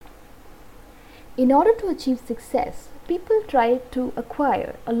In order to achieve success, people try to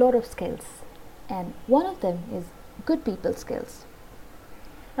acquire a lot of skills, and one of them is good people skills.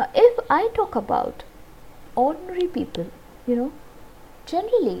 Now, if I talk about ordinary people, you know,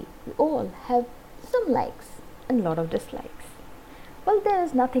 generally we all have some likes and a lot of dislikes. Well, there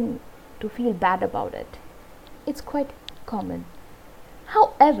is nothing to feel bad about it. It's quite common.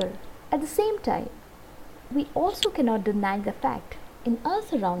 However, at the same time, we also cannot deny the fact in our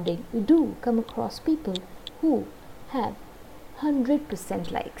surrounding we do come across people who have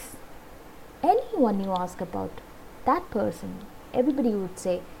 100% likes. Anyone you ask about that person, everybody would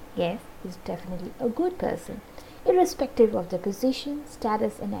say, yes, he's definitely a good person, irrespective of their position,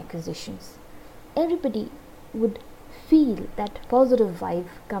 status, and acquisitions. Everybody would feel that positive vibe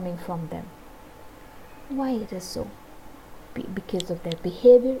coming from them. Why it is so? Because of their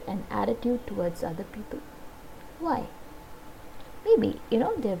behavior and attitude towards other people. Why? Maybe,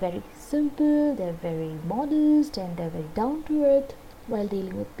 they're very simple, they're very modest, and they're very down to earth while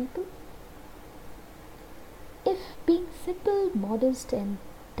dealing with people. If being simple, modest, and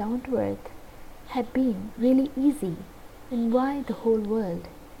down to earth had been really easy, then why the whole world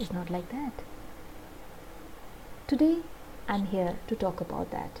is not like that? Today, I'm here to talk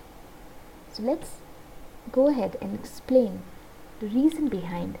about that. So let's go ahead and explain the reason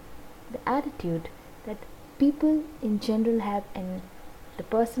behind the attitude that people in general have, and the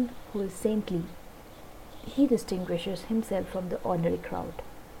person who is saintly, he distinguishes himself from the ordinary crowd.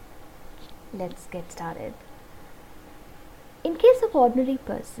 Let's get started. In case of ordinary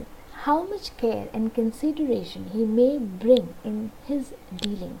person, how much care and consideration he may bring in his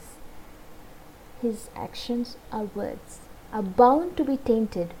dealings, his actions or words are bound to be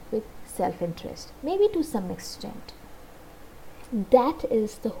tainted with self-interest, maybe to some extent. That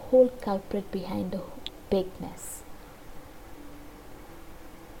is the whole culprit behind the big mess.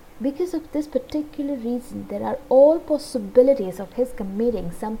 Because of this particular reason, there are all possibilities of his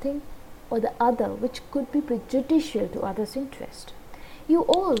committing something or the other which could be prejudicial to others' interest. You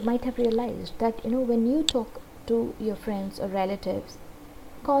all might have realized that when you talk to your friends or relatives,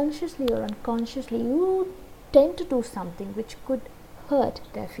 consciously or unconsciously, you tend to do something which could hurt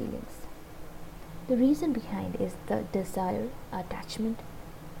their feelings. The reason behind is the desire, attachment,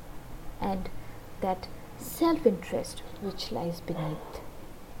 and that self-interest which lies beneath.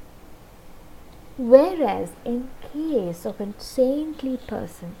 Whereas in case of a saintly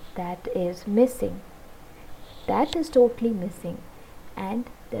person, that is missing, that is totally missing, and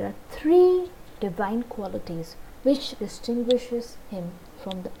there are 3 divine qualities which distinguishes him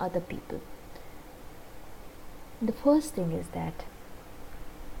from the other people. The first thing is that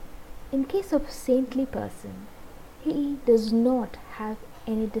in case of a saintly person, he does not have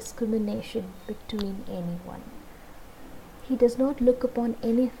any discrimination between anyone. He does not look upon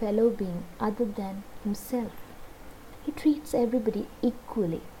any fellow being other than himself. He treats everybody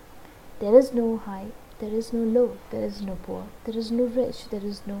equally. There is no high, there is no low, there is no poor, there is no rich, there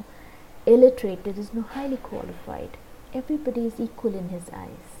is no illiterate, there is no highly qualified. Everybody is equal in his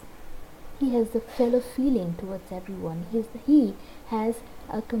eyes. He has the fellow feeling towards everyone. He has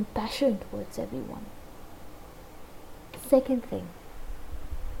a compassion towards everyone. Second thing,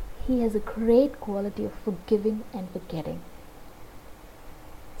 he has a great quality of forgiving and forgetting.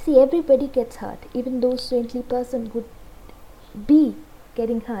 See, everybody gets hurt. Even those saintly person would be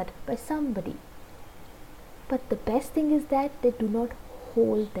getting hurt by somebody. But the best thing is that they do not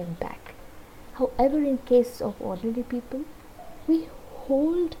hold them back. However, in case of ordinary people, we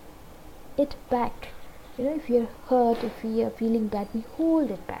hold it back. If you're hurt, if we are feeling bad, we hold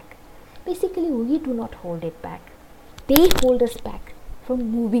it back. Basically, we do not hold it back. They hold us back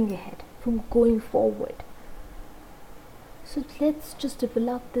from moving ahead, from going forward. So let's just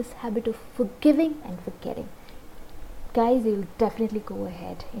develop this habit of forgiving and forgetting. Guys, you'll definitely go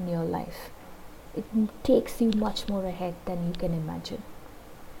ahead in your life. It takes you much more ahead than you can imagine.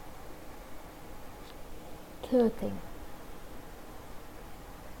 Third thing,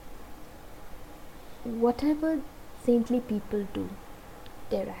 whatever saintly people do,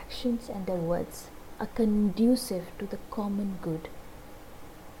 their actions and their words are conducive to the common good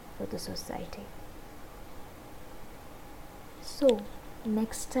for the society. So,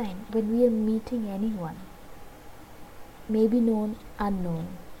 next time when we are meeting anyone, maybe known,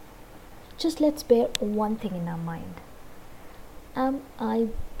 unknown, just let's bear one thing in our mind. Am I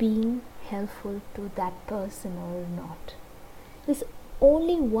being helpful to that person or not? This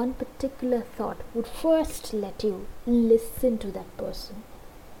only one particular thought would first let you listen to that person.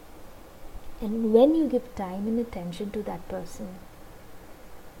 And when you give time and attention to that person,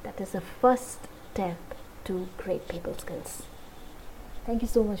 that is the first step to great people skills. Thank you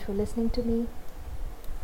so much for listening to me.